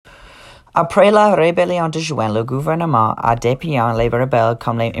Après la rébellion de juin, le gouvernement a dépeint les rebelles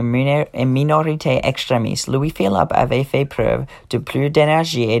comme une minorité extrémiste. Louis-Philippe avait fait preuve de plus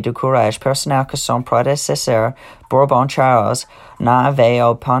d'énergie et de courage personnel que son prédécesseur, Bourbon Charles, n'avait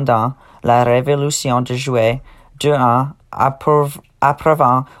eu pendant la Révolution de juillet 2 ans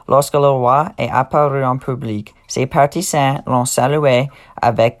auparavant, lorsque le roi est apparu en public. Ses partisans l'ont salué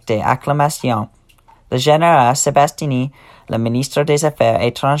avec des acclamations. Le général Sébastiani, le ministre des Affaires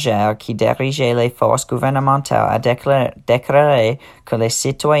étrangères qui dirigeait les forces gouvernementales, a déclaré que les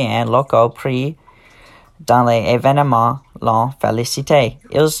citoyens locaux pris dans les événements l'ont félicité.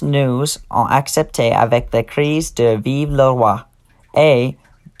 Ils nous ont acceptés avec des cris de Vive le roi et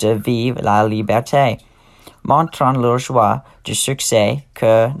de Vive la liberté, montrant leur joie du succès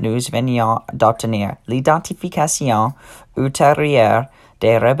que nous venions d'obtenir. L'identification ultérieure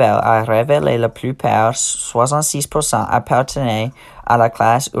des rebelles a révélé la plupart, 66%, appartenaient à la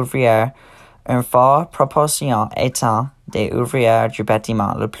classe ouvrière, une forte proportion étant des ouvriers du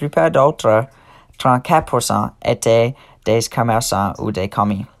bâtiment. La plupart d'autres, 34%, étaient des commerçants ou des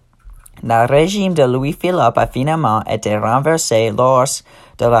commis. Le régime de Louis-Philippe a finalement été renversé lors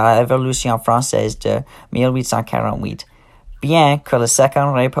de la Révolution française de 1848, bien que la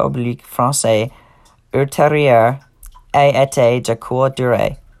Seconde République française ultérieure ait été de courte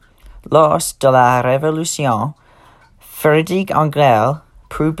durée. Lors de la Révolution, Frédéric Engel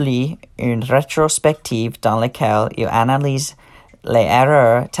publie une rétrospective dans laquelle il analyse les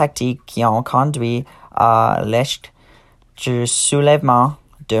erreurs tactiques qui ont conduit à l'échec du soulèvement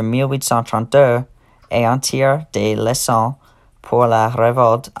de 1832 et en tire des leçons pour la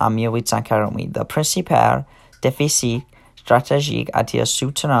révolte en 1848. Le principal déficit stratégique, a-t-il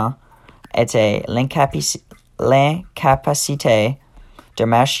soutenu, était l'incapacité de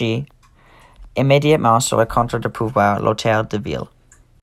marcher immédiatement sur le contre de pouvoir l'hôtel de ville.